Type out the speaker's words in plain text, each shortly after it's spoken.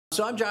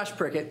So I'm Josh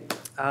Prickett.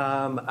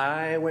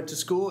 I went to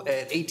school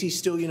at A.T.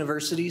 Still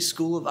University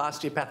School of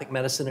Osteopathic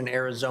Medicine in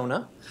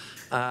Arizona.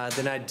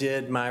 Then I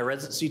did my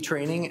residency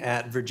training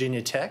at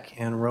Virginia Tech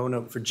in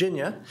Roanoke,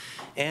 Virginia.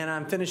 And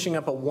I'm finishing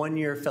up a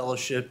one-year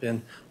fellowship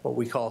in what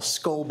we call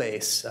skull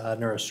base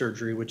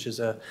neurosurgery, which is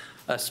a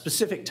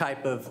specific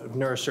type of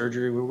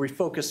neurosurgery where we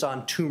focus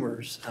on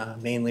tumors,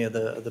 mainly of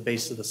the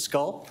base of the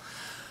skull.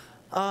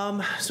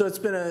 So it's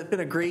been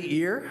a great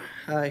year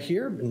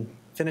here. Been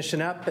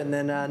finishing up, and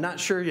then not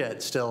sure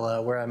yet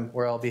still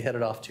where I'll be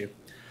headed off to.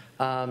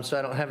 So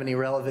I don't have any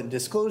relevant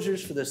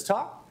disclosures for this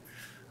talk.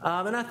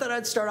 And I thought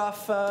I'd start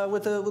off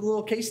with a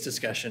little case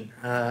discussion.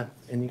 And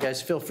you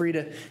guys feel free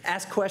to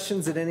ask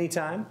questions at any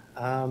time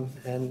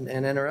and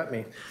interrupt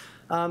me.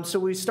 So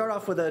we start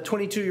off with a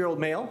 22-year-old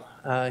male.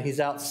 He's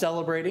out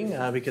celebrating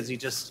because he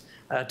just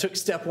took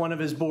step one of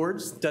his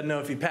boards. Doesn't know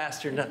if he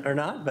passed or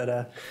not,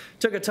 but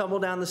took a tumble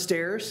down the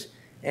stairs.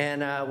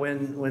 And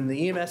when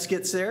the EMS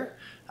gets there,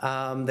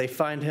 they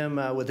find him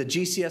with a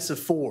GCS of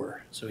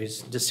 4. So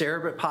he's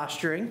decerebrate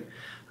posturing.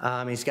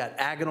 He's got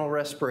agonal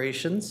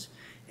respirations.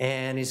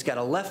 And he's got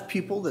a left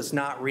pupil that's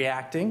not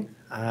reacting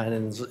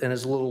and is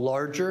a little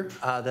larger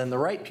than the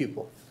right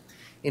pupil.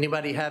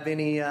 Anybody have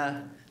any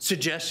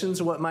suggestions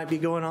of what might be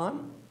going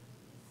on?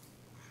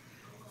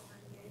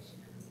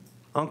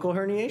 Uncle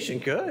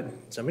herniation, good.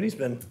 Somebody's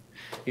been,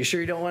 you sure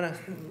you don't want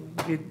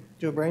to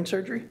do a brain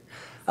surgery?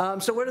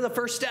 So what are the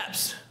first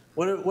steps?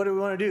 What do we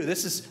want to do?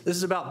 This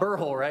is about burr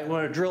hole, right? We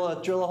want to drill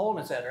a hole in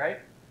his head, right?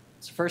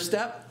 It's the first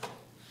step.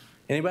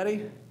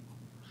 Anybody?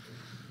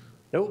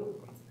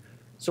 Nope.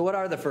 So what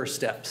are the first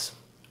steps?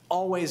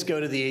 Always go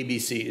to the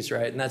ABCs,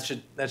 right? And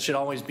that should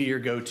always be your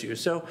go-to.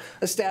 So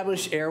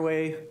establish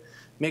airway,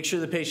 make sure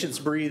the patient's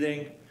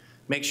breathing,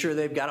 make sure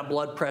they've got a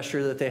blood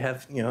pressure, that they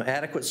have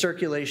adequate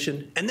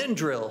circulation, and then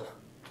drill,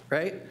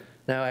 right?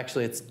 Now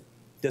actually it's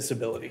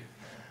disability.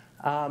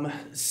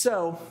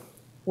 So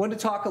I want to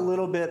talk a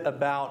little bit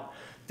about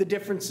the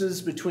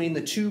differences between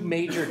the two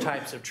major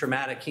types of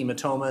traumatic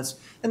hematomas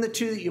and the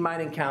two that you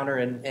might encounter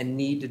and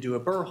need to do a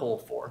burr hole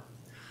for.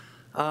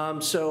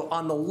 So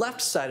on the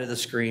left side of the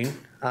screen,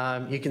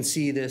 you can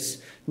see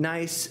this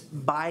nice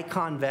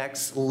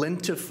biconvex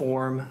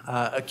lentiform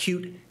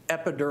acute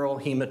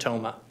epidural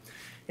hematoma.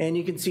 And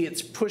you can see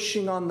it's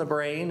pushing on the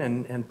brain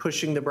and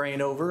pushing the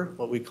brain over,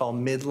 what we call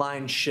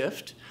midline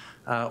shift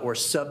or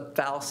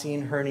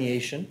subfalcine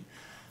herniation.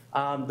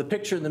 The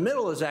picture in the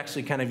middle is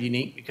actually kind of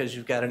unique because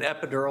you've got an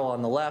epidural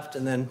on the left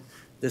and then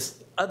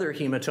this other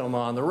hematoma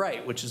on the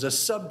right, which is a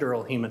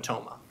subdural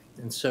hematoma.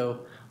 And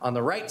so on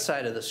the right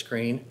side of the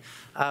screen,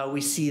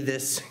 we see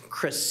this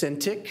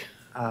crescentic,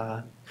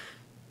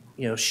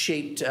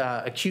 shaped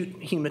acute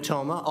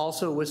hematoma,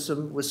 also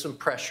with some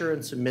pressure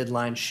and some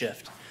midline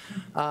shift.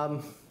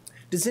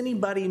 Does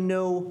anybody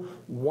know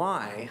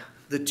why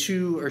the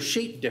two are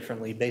shaped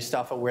differently based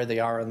off of where they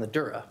are in the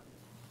dura?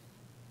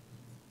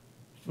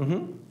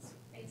 Mm-hmm.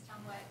 Based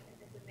on what,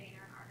 if it's a vein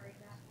or an artery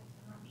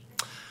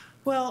that?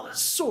 Well,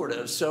 sort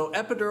of. So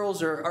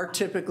epidurals are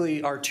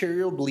typically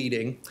arterial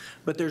bleeding,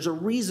 but there's a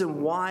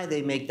reason why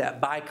they make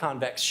that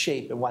biconvex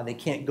shape and why they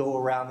can't go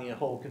around the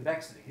whole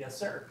convexity. Yes,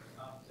 sir?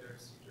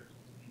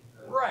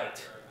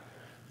 Right.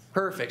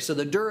 Perfect. So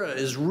the dura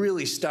is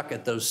really stuck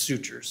at those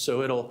sutures.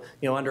 So it'll,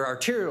 under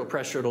arterial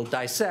pressure, it'll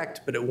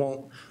dissect, but it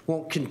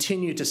won't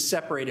continue to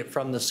separate it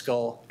from the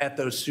skull at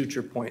those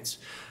suture points.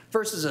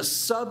 Versus a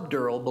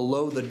subdural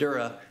below the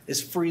dura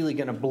is freely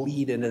going to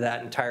bleed into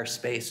that entire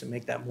space and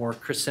make that more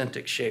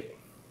crescentic shape.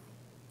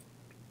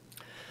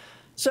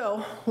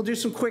 So we'll do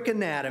some quick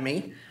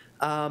anatomy.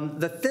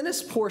 The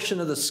thinnest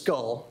portion of the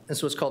skull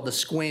is what's called the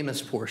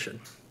squamous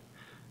portion.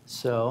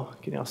 So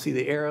can y'all see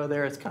the arrow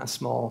there? It's kind of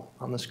small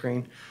on the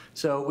screen.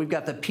 So we've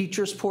got the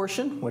petrous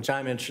portion, which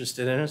I'm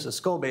interested in as a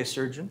skull-based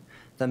surgeon,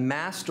 the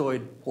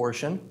mastoid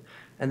portion,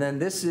 and then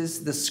this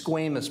is the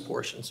squamous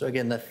portion. So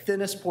again, the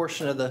thinnest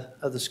portion of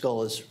the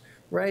skull is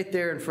right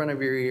there in front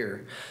of your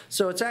ear.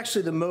 So it's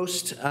actually the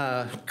most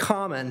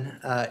common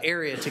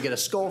area to get a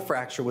skull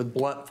fracture with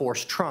blunt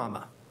force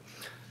trauma.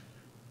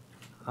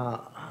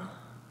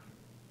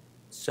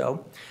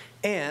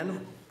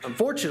 And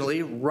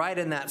unfortunately, right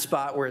in that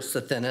spot where it's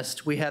the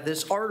thinnest, we have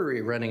this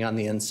artery running on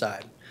the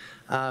inside.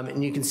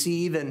 And you can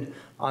see even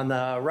on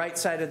the right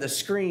side of the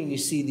screen, you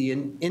see the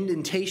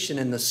indentation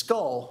in the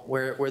skull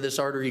where this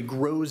artery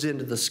grows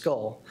into the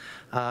skull.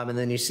 And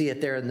then you see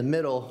it there in the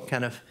middle,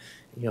 kind of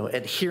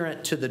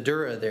adherent to the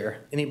dura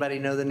there. Anybody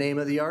know the name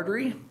of the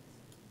artery?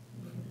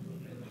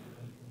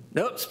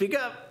 Nope, speak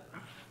up.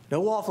 No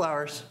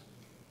wallflowers.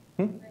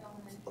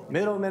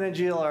 Middle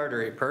meningeal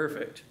artery,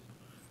 perfect.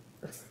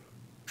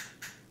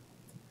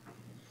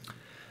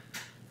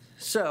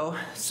 So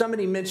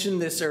somebody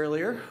mentioned this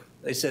earlier.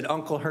 They said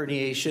uncal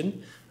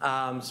herniation.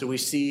 So we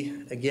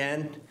see,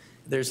 again,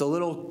 there's a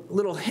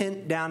little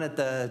hint down at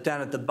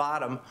the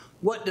bottom.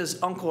 What does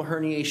uncal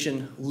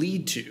herniation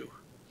lead to?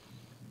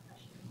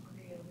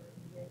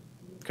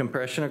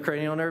 Compression of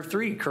cranial nerve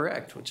 3,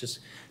 correct, which is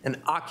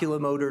an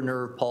oculomotor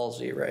nerve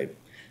palsy, right?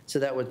 So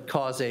that would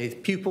cause a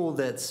pupil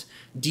that's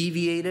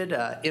deviated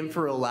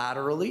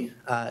inferolaterally,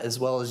 as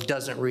well as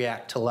doesn't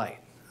react to light.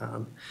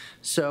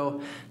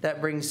 So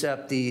that brings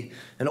up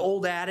an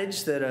old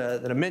adage that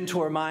a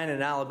mentor of mine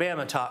in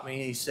Alabama taught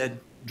me. He said,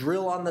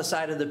 drill on the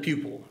side of the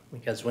pupil,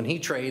 because when he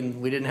trained,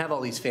 we didn't have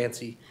all these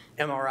fancy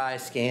MRI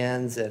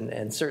scans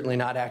and certainly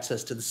not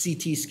access to the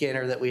CT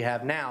scanner that we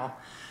have now.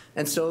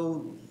 And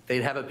so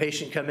they'd have a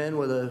patient come in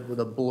with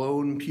a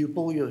blown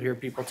pupil, you'll hear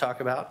people talk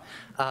about,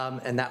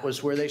 and that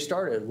was where they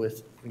started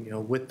with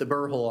the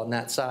burr hole on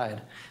that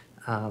side.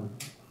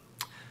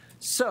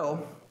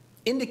 So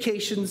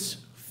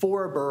indications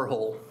for a burr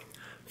hole.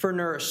 For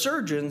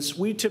neurosurgeons,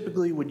 we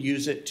typically would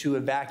use it to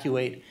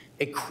evacuate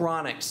a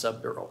chronic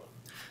subdural.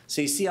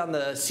 So you see on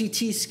the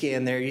CT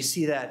scan there, you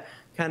see that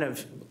kind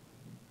of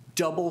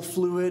double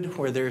fluid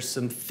where there's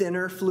some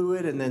thinner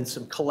fluid and then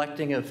some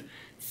collecting of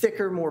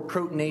thicker, more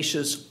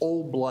proteinaceous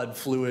old blood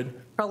fluid,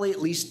 probably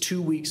at least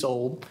 2 weeks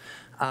old,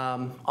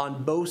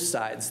 on both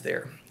sides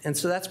there. And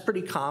so that's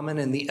pretty common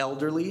in the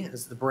elderly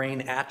as the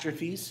brain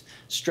atrophies,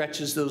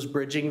 stretches those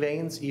bridging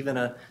veins. Even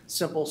a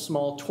simple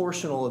small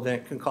torsional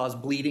event can cause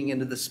bleeding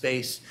into the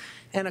space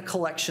and a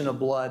collection of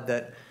blood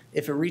that,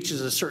 if it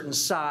reaches a certain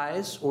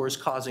size or is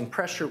causing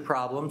pressure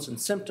problems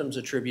and symptoms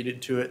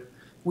attributed to it,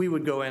 we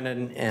would go in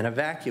and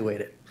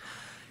evacuate it.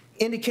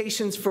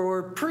 Indications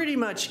for pretty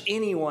much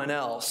anyone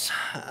else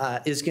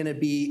is going to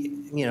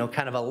be,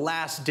 kind of a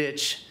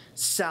last-ditch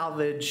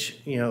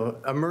salvage,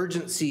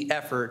 emergency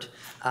effort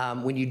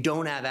when you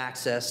don't have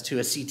access to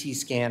a CT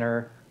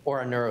scanner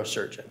or a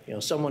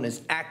neurosurgeon. Someone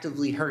is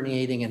actively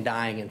herniating and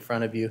dying in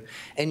front of you,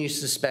 and you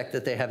suspect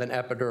that they have an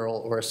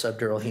epidural or a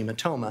subdural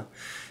hematoma.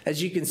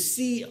 As you can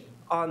see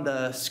on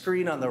the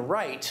screen on the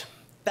right,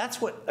 that's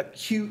what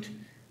acute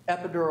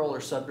epidural or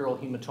subdural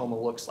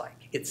hematoma looks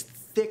like. It's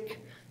thick,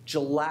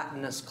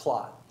 gelatinous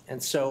clot.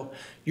 And so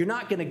you're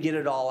not going to get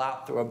it all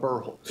out through a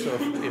burr hole. So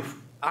if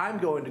I'm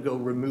going to go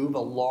remove a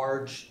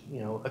large,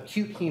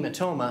 acute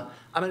hematoma,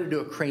 I'm going to do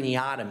a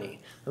craniotomy.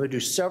 I'm going to do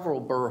several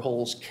burr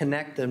holes,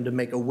 connect them to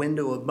make a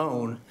window of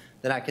bone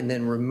that I can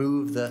then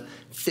remove the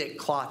thick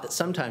clot that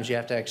sometimes you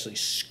have to actually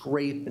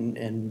scrape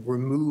and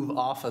remove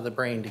off of the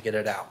brain to get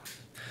it out.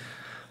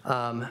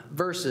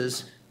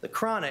 Versus the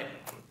chronic,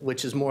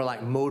 which is more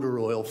like motor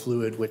oil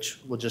fluid, which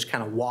will just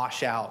kind of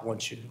wash out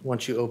once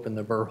you open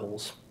the burr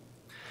holes.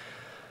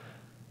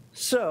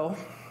 So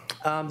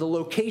the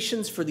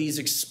locations for these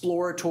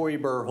exploratory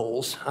burr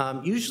holes,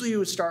 usually you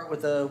would start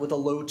with a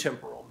low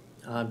temporal,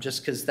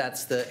 just because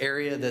that's the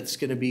area that's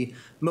going to be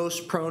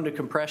most prone to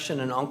compression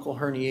and uncal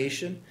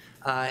herniation,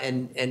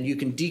 and you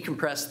can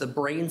decompress the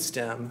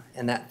brainstem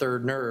and that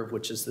third nerve,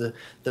 which is the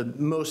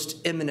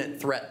most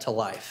imminent threat to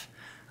life.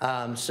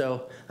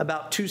 So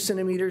about 2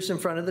 centimeters in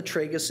front of the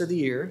tragus of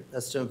the ear.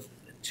 That's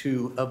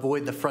to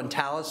avoid the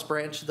frontalis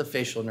branch of the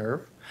facial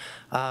nerve.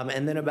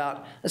 And then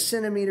about 1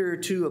 centimeter or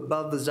 2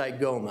 above the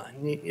zygoma.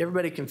 And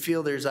everybody can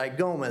feel there's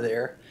zygoma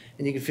there,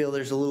 and you can feel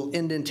there's a little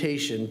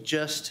indentation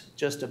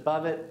just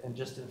above it and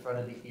just in front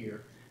of the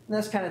ear. And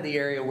that's kind of the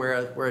area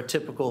where a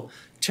typical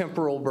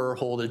temporal burr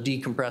hole to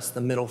decompress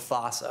the middle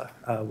fossa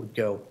would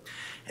go.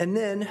 And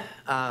then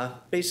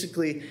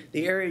basically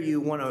the area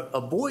you want to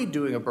avoid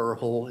doing a burr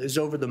hole is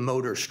over the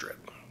motor strip.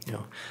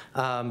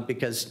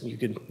 Because you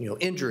could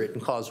injure it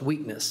and cause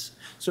weakness.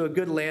 So a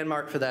good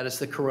landmark for that is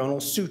the coronal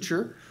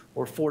suture,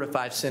 or 4 to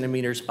 5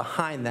 centimeters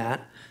behind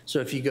that. So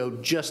if you go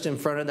just in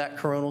front of that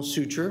coronal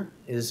suture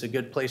is a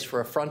good place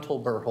for a frontal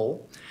burr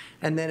hole.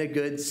 And then a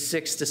good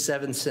 6 to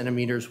 7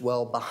 centimeters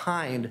well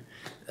behind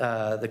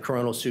the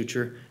coronal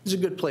suture is a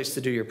good place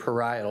to do your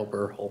parietal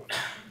burr hole.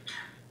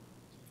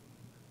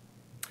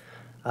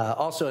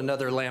 Also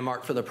another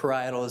landmark for the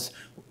parietal is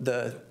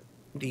the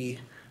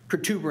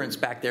protuberance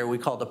back there we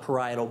call the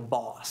parietal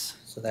boss,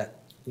 so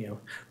that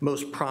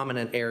most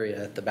prominent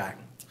area at the back.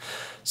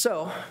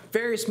 So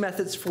various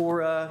methods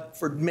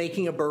for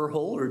making a burr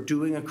hole or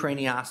doing a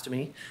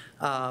craniostomy.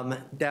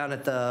 Down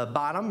at the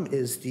bottom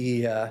is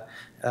the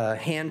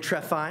hand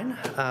trephine,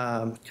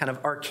 kind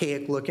of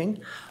archaic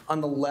looking.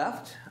 On the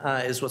left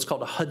is what's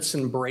called a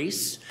Hudson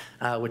brace,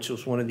 which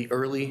was one of the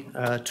early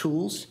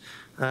tools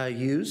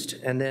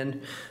used. And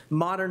then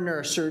modern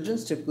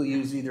neurosurgeons typically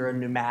use either a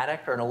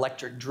pneumatic or an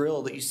electric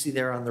drill that you see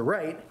there on the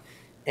right.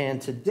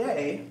 And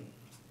today,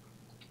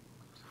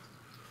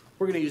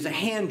 we're going to use a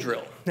hand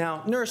drill.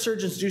 Now,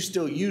 neurosurgeons do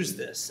still use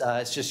this.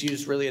 It's just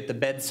used really at the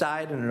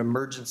bedside in an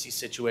emergency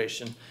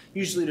situation,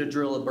 usually to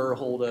drill a burr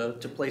hole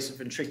to place a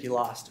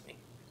ventriculostomy.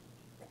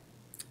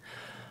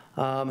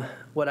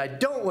 What I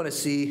don't want to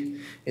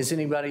see is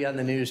anybody on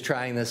the news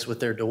trying this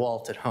with their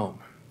DeWalt at home.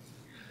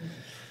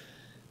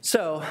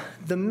 So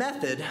the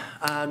method,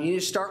 you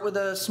start with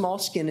a small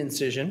skin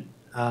incision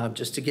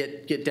just to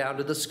get down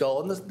to the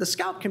skull. And the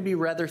scalp can be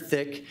rather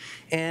thick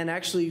and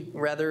actually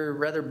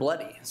rather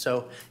bloody.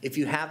 So if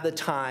you have the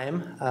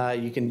time,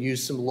 you can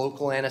use some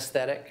local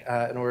anesthetic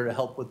in order to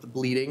help with the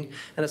bleeding.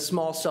 And a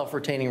small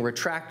self-retaining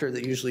retractor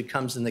that usually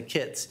comes in the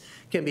kits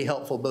can be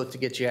helpful both to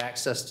get you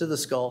access to the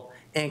skull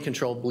and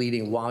control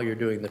bleeding while you're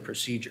doing the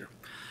procedure.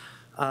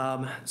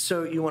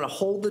 So you want to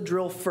hold the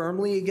drill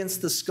firmly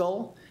against the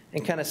skull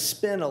and kind of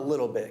spin a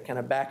little bit, kind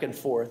of back and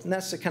forth. And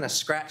that's to kind of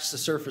scratch the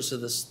surface of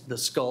the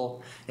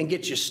skull and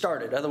get you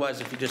started. Otherwise,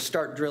 if you just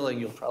start drilling,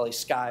 you'll probably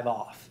skive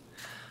off.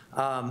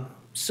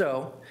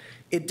 So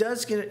it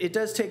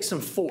does take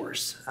some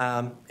force.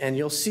 And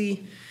you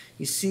see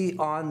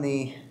on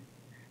the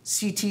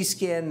CT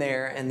scan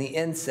there and the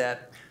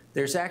inset,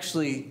 there's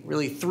actually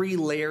really 3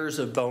 layers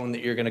of bone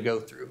that you're going to go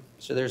through.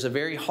 So there's a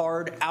very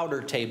hard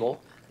outer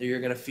table that you're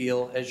going to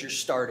feel as you're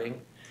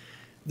starting.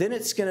 Then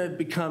it's going to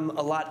become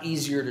a lot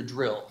easier to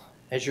drill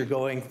as you're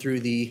going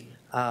through the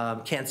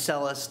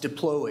cancellus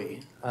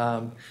diploe.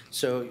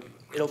 So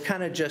it'll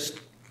kind of just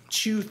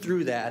chew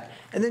through that,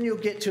 and then you'll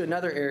get to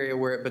another area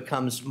where it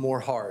becomes more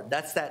hard.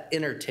 That's that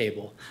inner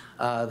table,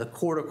 the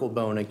cortical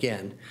bone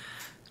again.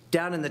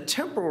 Down in the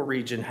temporal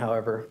region,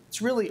 however,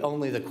 it's really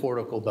only the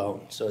cortical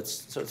bone. So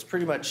it's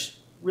pretty much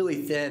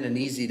really thin and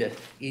easy to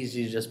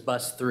just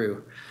bust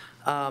through.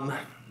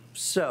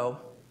 So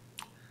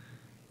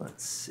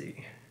let's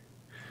see.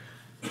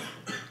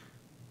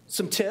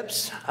 Some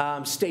tips: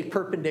 stay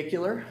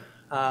perpendicular.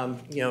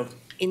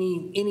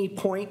 Any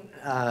point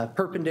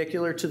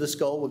perpendicular to the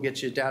skull will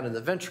get you down to the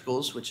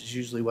ventricles, which is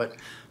usually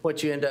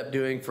what you end up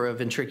doing for a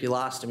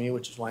ventriculostomy,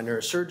 which is why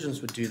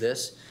neurosurgeons would do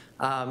this.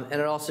 And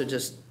it also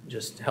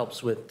just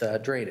helps with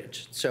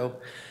drainage. So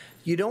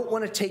you don't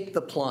want to take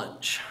the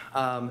plunge.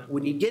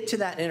 When you get to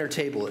that inner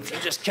table, if you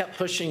just kept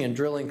pushing and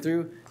drilling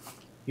through,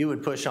 you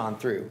would push on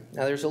through.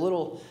 Now there's a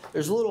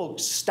little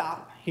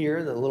stop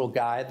here, the little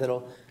guide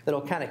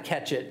that'll kind of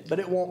catch it, but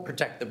it won't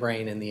protect the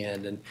brain in the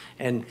end.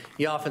 And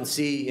you often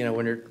see,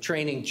 when you're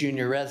training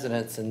junior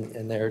residents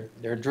and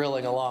they're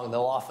drilling along,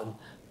 they'll often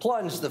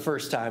plunge the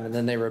first time and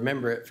then they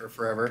remember it for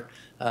forever.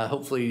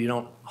 Hopefully you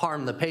don't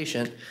harm the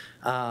patient.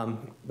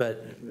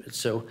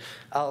 So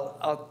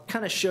I'll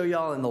kind of show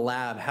y'all in the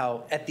lab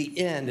how at the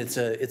end it's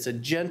a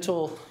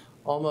gentle,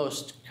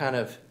 almost kind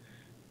of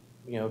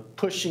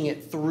pushing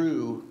it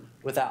through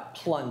without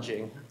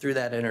plunging through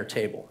that inner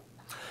table.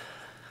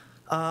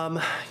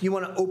 You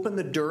want to open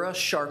the dura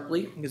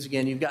sharply because,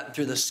 again, you've gotten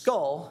through the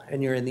skull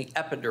and you're in the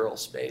epidural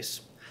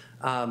space.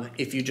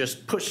 If you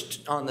just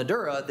pushed on the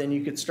dura, then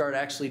you could start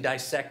actually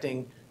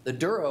dissecting the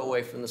dura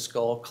away from the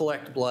skull,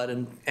 collect blood,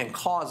 and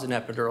cause an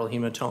epidural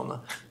hematoma.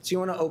 So you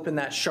want to open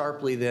that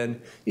sharply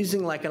then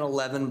using like an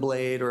 11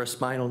 blade or a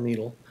spinal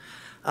needle.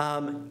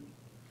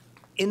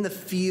 In the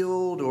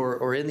field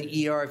or in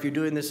the ER, if you're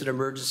doing this in an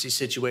emergency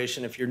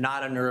situation, if you're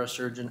not a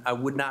neurosurgeon, I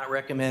would not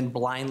recommend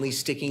blindly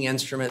sticking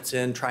instruments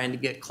in, trying to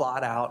get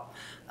clot out,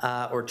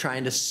 or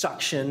trying to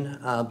suction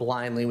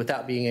blindly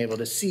without being able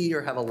to see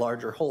or have a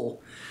larger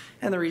hole.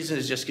 And the reason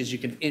is just because you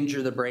can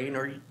injure the brain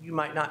or you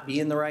might not be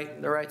in the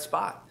right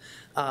spot.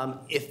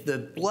 If the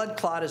blood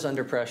clot is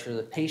under pressure,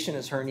 the patient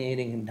is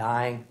herniating and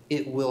dying,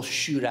 it will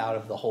shoot out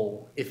of the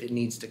hole if it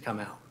needs to come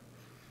out.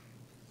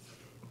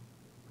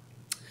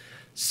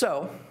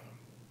 So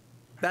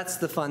that's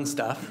the fun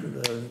stuff,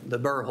 the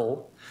Burr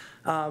hole.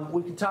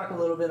 We can talk a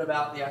little bit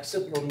about the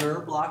occipital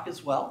nerve block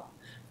as well,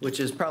 which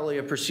is probably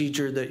a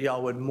procedure that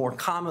y'all would more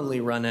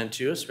commonly run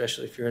into,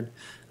 especially if you're in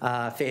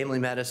family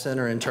medicine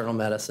or internal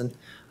medicine,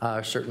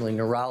 certainly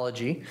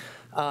neurology.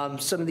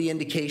 Some of the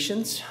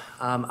indications,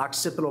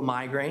 occipital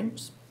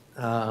migraines.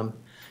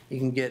 You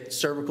can get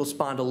cervical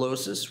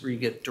spondylosis, where you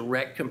get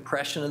direct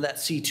compression of that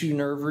C2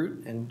 nerve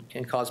root and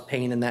can cause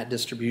pain in that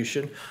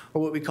distribution,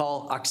 or what we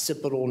call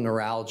occipital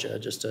neuralgia,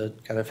 just a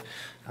kind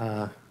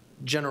of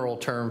general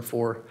term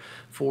for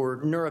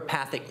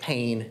neuropathic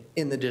pain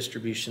in the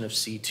distribution of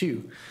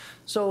C2.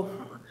 So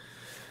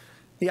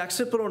the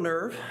occipital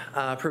nerve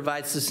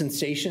provides the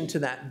sensation to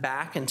that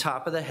back and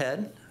top of the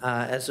head,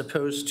 as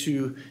opposed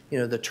to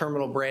the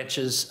terminal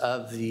branches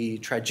of the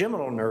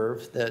trigeminal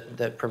nerve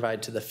that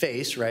provide to the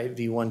face, right?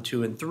 V1,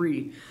 2, and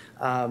 3.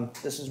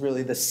 This is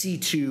really the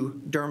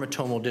C2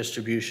 dermatomal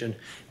distribution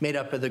made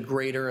up of the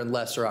greater and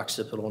lesser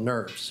occipital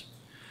nerves.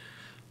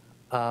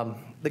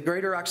 The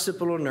greater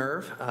occipital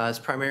nerve is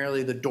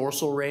primarily the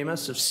dorsal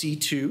ramus of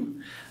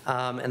C2,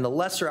 and the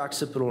lesser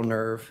occipital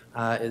nerve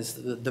is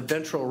the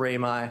ventral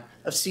rami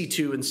of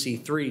C2 and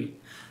C3.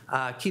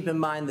 Keep in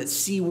mind that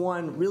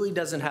C1 really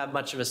doesn't have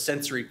much of a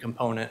sensory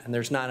component, and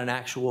there's not an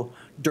actual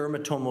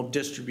dermatomal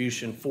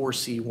distribution for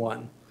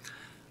C1.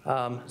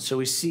 So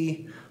we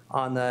see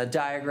on the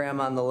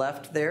diagram on the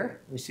left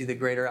there, we see the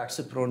greater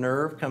occipital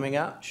nerve coming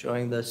up,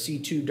 showing the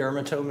C2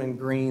 dermatome in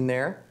green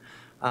there.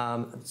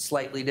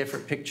 Slightly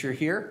different picture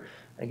here.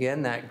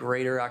 Again, that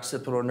greater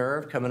occipital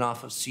nerve coming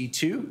off of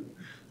C2.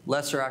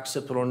 Lesser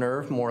occipital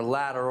nerve, more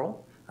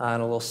lateral,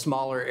 and a little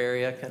smaller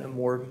area, kind of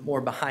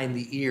more behind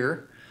the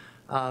ear.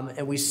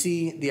 And we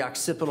see the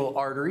occipital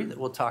artery that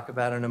we'll talk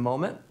about in a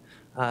moment,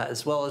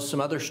 as well as some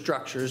other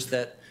structures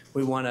that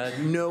we want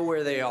to know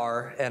where they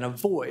are and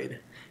avoid.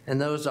 And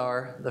those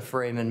are the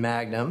foramen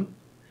magnum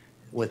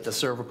with the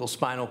cervical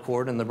spinal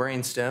cord and the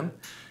brainstem,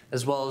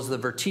 as well as the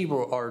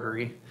vertebral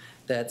artery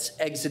that's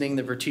exiting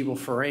the vertebral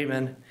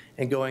foramen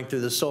and going through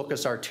the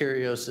sulcus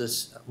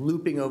arteriosus,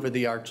 looping over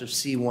the arch of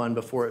C1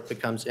 before it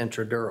becomes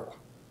intradural.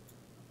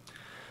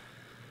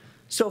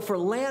 So for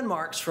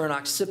landmarks for an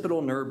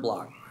occipital nerve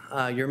block,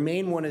 your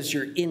main one is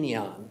your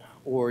inion,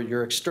 or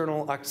your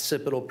external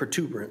occipital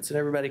protuberance. And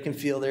everybody can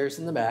feel theirs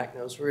in the back,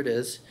 knows where it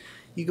is.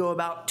 You go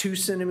about 2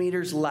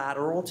 centimeters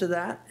lateral to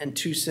that and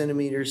 2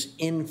 centimeters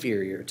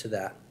inferior to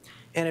that.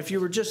 And if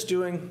you were just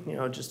doing,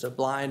 just a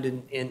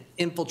blind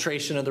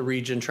infiltration of the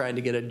region, trying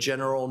to get a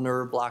general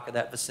nerve block of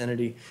that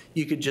vicinity,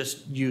 you could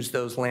just use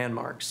those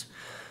landmarks.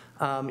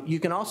 You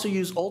can also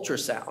use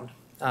ultrasound.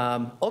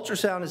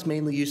 Ultrasound is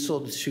mainly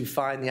useful to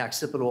find the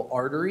occipital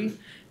artery,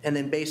 and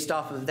then based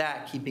off of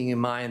that, keeping in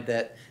mind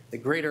that the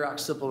greater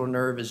occipital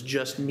nerve is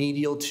just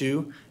medial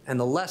to, and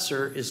the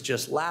lesser is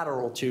just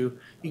lateral to,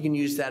 you can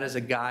use that as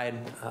a guide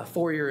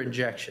for your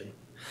injection.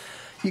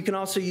 You can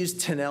also use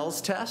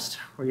Tinel's test,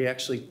 where you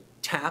actually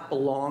tap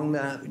along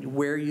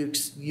where you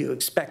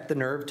expect the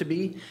nerve to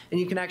be, and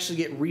you can actually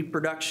get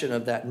reproduction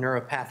of that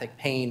neuropathic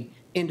pain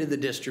into the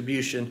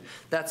distribution.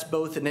 That's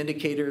both an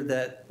indicator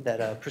that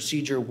a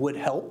procedure would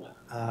help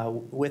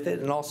with it,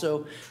 and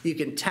also you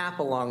can tap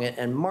along it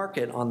and mark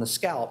it on the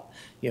scalp,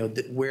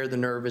 where the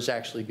nerve is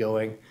actually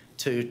going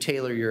to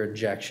tailor your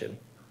injection.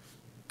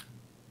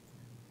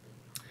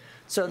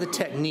 So the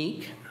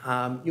technique,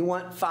 you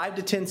want 5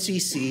 to 10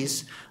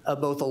 cc's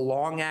of both a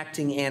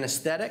long-acting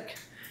anesthetic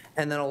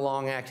and then a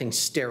long-acting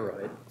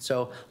steroid.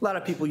 So a lot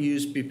of people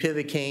use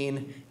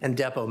bupivacaine and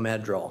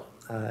Depomedrol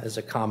as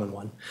a common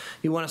one.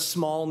 You want a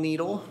small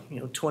needle,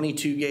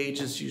 22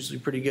 gauge is usually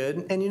pretty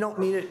good, and you don't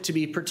need it to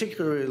be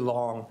particularly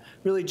long,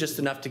 really just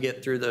enough to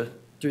get through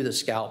the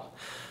scalp.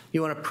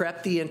 You want to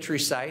prep the entry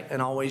site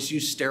and always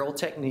use sterile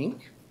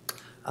technique.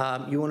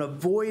 You want to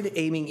avoid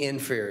aiming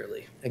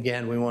inferiorly.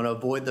 Again, we want to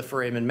avoid the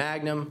foramen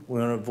magnum, we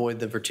want to avoid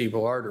the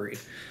vertebral artery.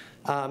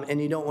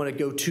 And you don't want to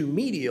go too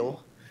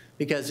medial,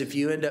 because if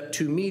you end up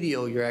too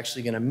medial, you're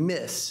actually going to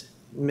miss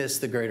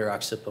the greater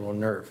occipital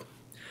nerve.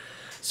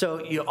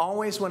 So you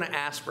always want to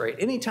aspirate.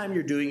 Anytime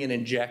you're doing an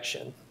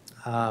injection,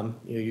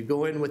 you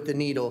go in with the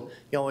needle,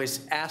 you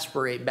always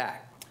aspirate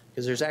back,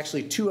 because there's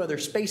actually 2 other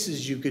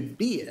spaces you could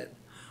be in.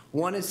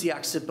 One is the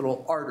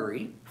occipital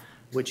artery,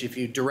 which if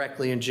you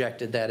directly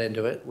injected that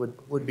into it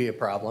would be a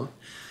problem.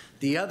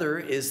 The other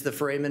is the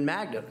foramen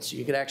magnum. So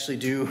you could actually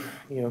do,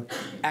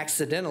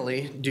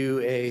 accidentally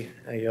do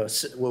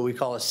what we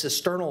call a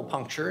cisternal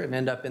puncture and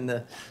end up in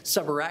the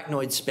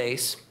subarachnoid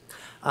space.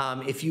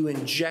 If you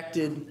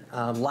injected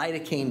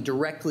lidocaine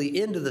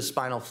directly into the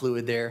spinal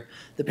fluid there,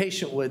 the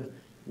patient would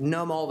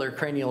numb all their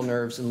cranial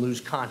nerves and lose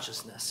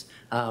consciousness,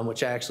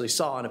 which I actually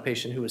saw in a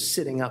patient who was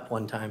sitting up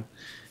one time.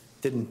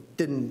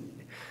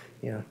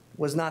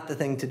 Was not the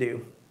thing to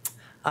do.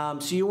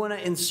 So you want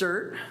to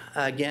insert,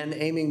 again,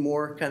 aiming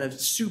more kind of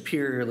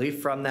superiorly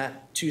from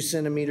that 2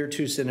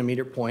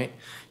 centimeter point.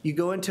 You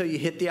go until you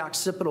hit the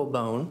occipital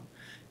bone,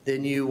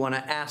 then you want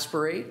to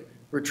aspirate,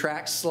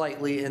 retract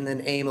slightly, and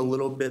then aim a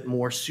little bit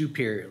more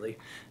superiorly.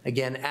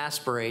 Again,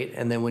 aspirate,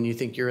 and then when you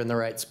think you're in the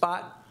right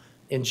spot,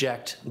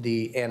 inject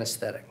the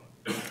anesthetic.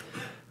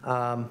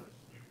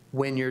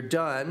 When you're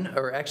done,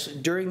 or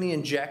actually during the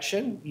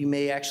injection, you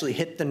may actually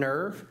hit the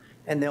nerve,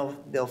 and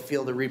they'll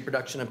feel the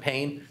reproduction of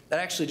pain. That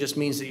actually just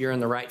means that you're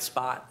in the right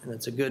spot, and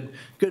it's a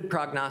good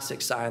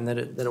prognostic sign that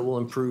it will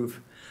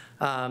improve.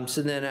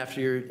 So then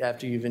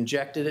after you've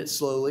injected it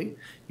slowly,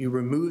 you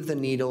remove the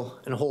needle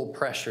and hold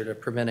pressure to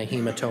prevent a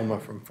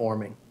hematoma from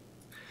forming.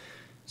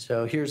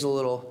 So here's a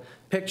little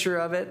picture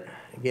of it.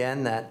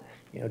 Again, that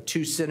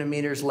 2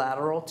 centimeters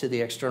lateral to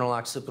the external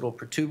occipital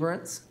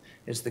protuberance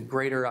is the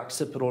greater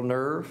occipital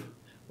nerve,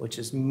 which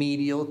is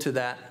medial to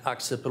that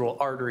occipital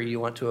artery you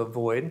want to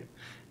avoid.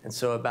 And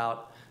so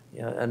about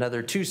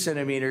another 2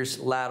 centimeters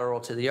lateral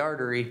to the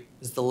artery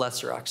is the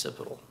lesser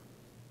occipital.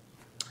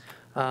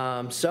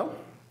 So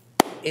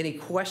any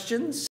questions?